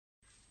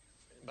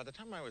By the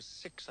time I was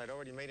 6, I'd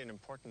already made an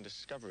important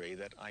discovery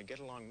that I get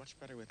along much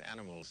better with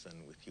animals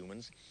than with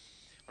humans.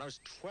 When I was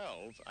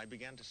 12, I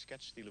began to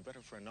sketch the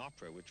libretto for an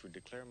opera which would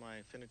declare my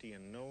affinity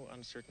in no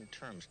uncertain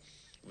terms.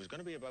 It was going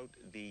to be about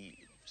the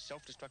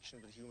self-destruction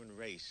of the human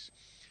race.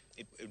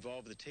 It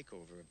involved the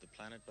takeover of the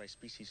planet by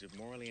species of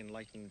morally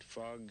enlightened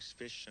frogs,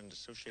 fish, and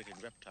associated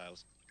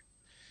reptiles.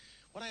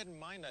 What I had in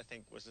mind, I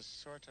think, was a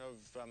sort of,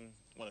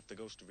 well, if the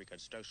ghost of Richard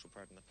Strauss will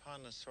pardon the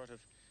pun, a sort of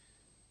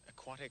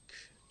aquatic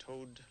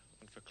toad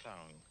and for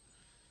clown.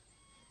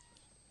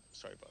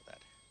 Sorry about that.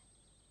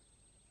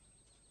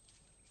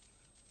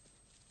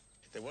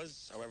 There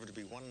was, however, to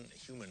be one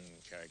human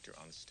character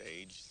on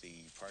stage. The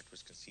part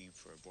was conceived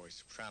for a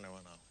voice soprano,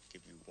 and I'll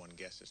give you one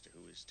guess as to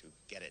who is to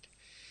get it.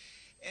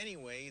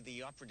 Anyway,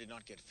 the opera did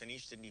not get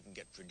finished, didn't even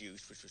get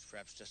produced, which was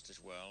perhaps just as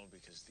well,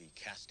 because the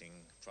casting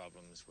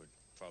problems would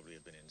probably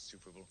have been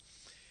insuperable.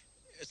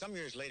 Some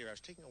years later, I was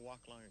taking a walk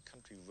along a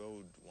country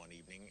road one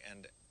evening,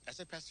 and as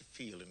I passed a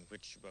field in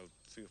which about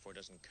 3 or 4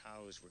 dozen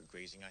cows were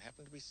grazing, I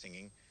happened to be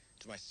singing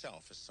to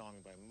myself a song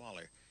by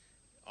Mahler.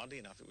 Oddly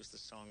enough, it was the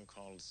song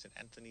called St.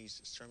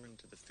 Anthony's Sermon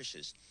to the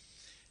Fishes.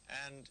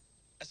 And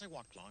as I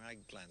walked along, I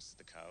glanced at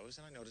the cows,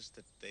 and I noticed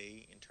that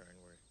they, in turn,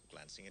 were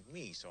glancing at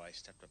me. So I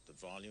stepped up the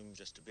volume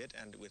just a bit,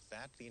 and with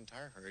that, the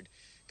entire herd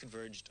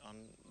converged on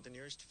the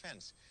nearest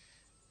fence.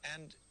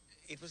 And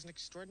it was an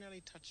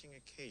extraordinarily touching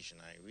occasion.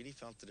 I really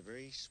felt that a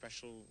very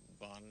special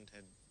bond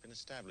had been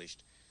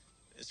established.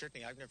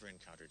 Certainly, I've never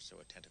encountered so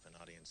attentive an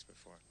audience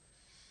before.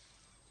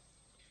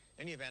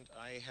 In any event,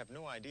 I have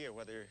no idea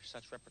whether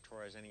such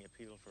repertoire has any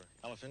appeal for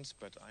elephants,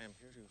 but I am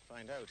here to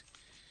find out.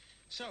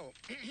 So,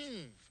 let's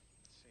see.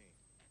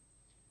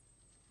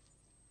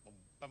 Bum,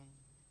 bum,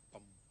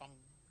 bum, bum.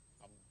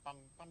 Bum bum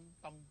bum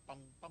bum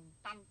bum bum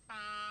bum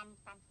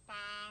bum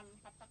bum.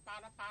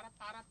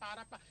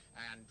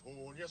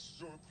 Antonius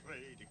zur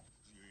Predigt,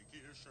 die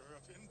Kirche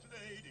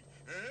entledigt,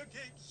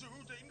 geht zu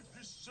den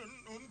Füßen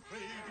und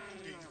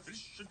predigt den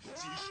Fischen,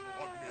 sie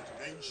schlagen mit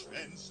den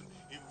Schwänzen,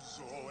 im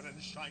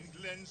Sonnenschein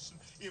glänzen,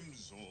 im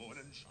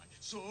Sonnenschein,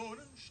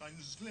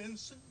 Sonnenscheins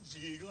glänzen,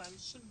 sie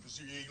glänzen,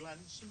 sie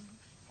glänzen,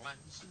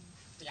 glänzen.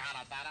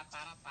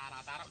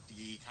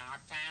 Die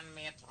Kacken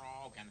mit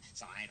Drogen,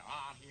 seid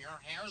all hier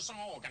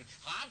ersogen,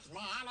 hat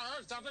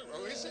Mahler,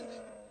 listen,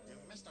 you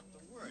messed up the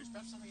words,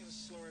 perhaps something in a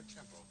slower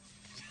tempo.